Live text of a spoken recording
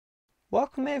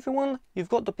Welcome everyone, you've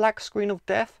got the black screen of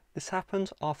death. This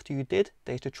happened after you did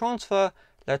data transfer.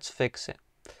 Let's fix it.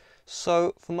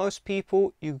 So for most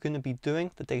people, you're going to be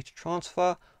doing the data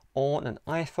transfer on an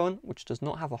iPhone, which does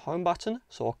not have a home button.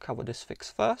 So I'll cover this fix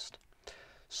first.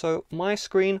 So my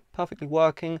screen, perfectly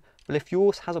working, but if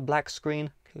yours has a black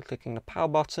screen, clicking the power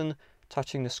button,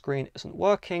 touching the screen isn't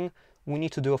working, we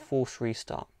need to do a force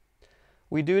restart.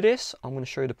 We do this, I'm going to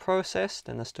show you the process,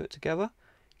 then let's do it together.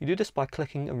 You do this by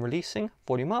clicking and releasing,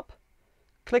 volume up,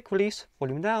 click release,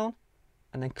 volume down,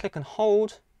 and then click and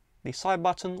hold the side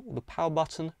button or the power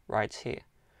button right here.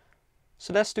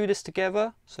 So let's do this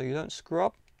together so you don't screw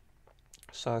up.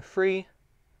 So 3,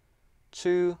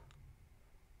 2,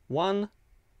 1,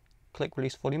 click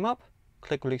release, volume up,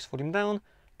 click release, volume down,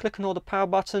 click and hold the power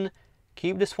button,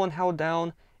 keep this one held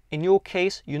down. In your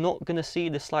case, you're not going to see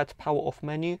the slide to power off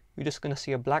menu, you're just going to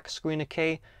see a black screen,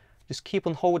 okay? Just keep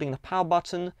on holding the power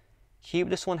button, keep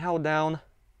this one held down,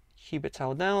 keep it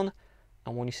held down,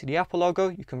 and when you see the Apple logo,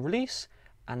 you can release,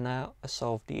 and now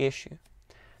solve the issue.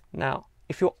 Now,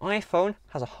 if your iPhone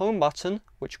has a home button,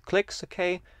 which clicks,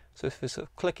 okay, so if it's a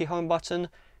clicky home button,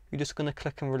 you're just going to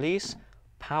click and release,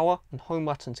 power and home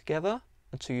button together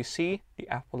until you see the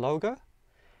Apple logo.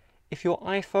 If your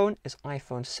iPhone is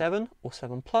iPhone 7 or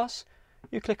 7 Plus,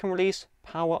 you click and release,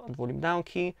 power and volume down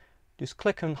key. Just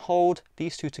click and hold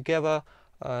these two together.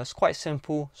 It's quite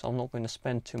simple, so I'm not going to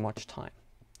spend too much time.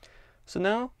 So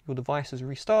now your device is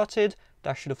restarted.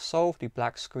 That should have solved the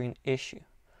black screen issue.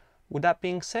 With that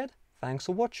being said, thanks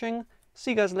for watching.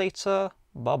 See you guys later.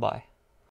 Bye bye.